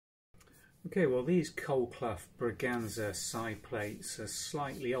Okay, well these Colclough Braganza side plates are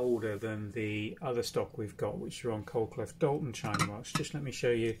slightly older than the other stock we've got, which are on Colclough Dalton China marks. Just let me show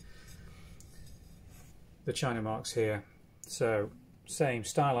you the China marks here. So, same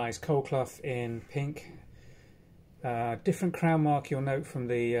stylized Colclough in pink. Different crown mark you'll note from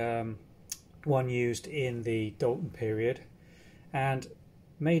the one used in the Dalton period. And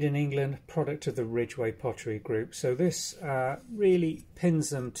made in England, product of the Ridgway pottery group. So this really pins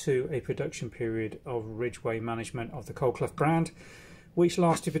them to a production period of Ridgway management of the Colclough brand, which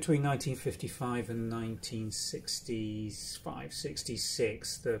lasted between 1955 and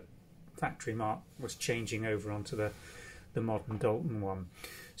 1965-66. The factory mark was changing over onto the modern Dalton one.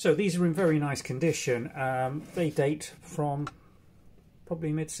 So these are in very nice condition. They date from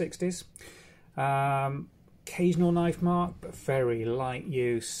probably mid-60s. Occasional knife mark, but very light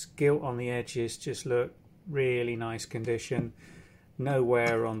use. Gilt on the edges, just look really nice condition. No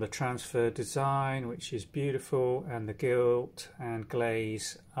wear on the transfer design, which is beautiful, and the gilt and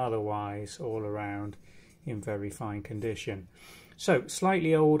glaze otherwise all around in very fine condition. So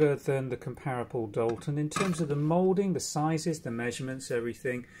slightly older than the comparable Dalton in terms of the moulding, the sizes, the measurements,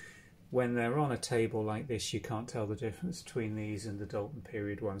 everything. When they're on a table like this, you can't tell the difference between these and the Dalton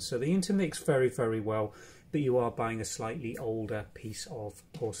period ones. So they intermix very, very well, but you are buying a slightly older piece of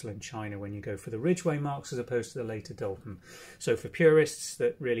porcelain china when you go for the Ridgway marks as opposed to the later Dalton. So for purists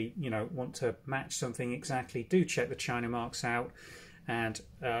that really, want to match something exactly, do check the china marks out. And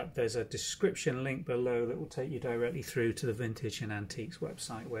there's a description link below that will take you directly through to the Vintage and Antiques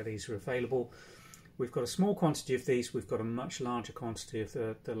website where these are available. We've got a small quantity of these. We've got a much larger quantity of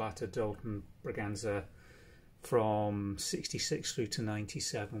the latter Dalton Braganza from 66 through to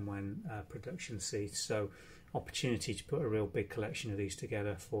 97 when production ceased. So opportunity to put a real big collection of these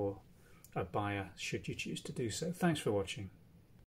together for a buyer should you choose to do so. Thanks for watching.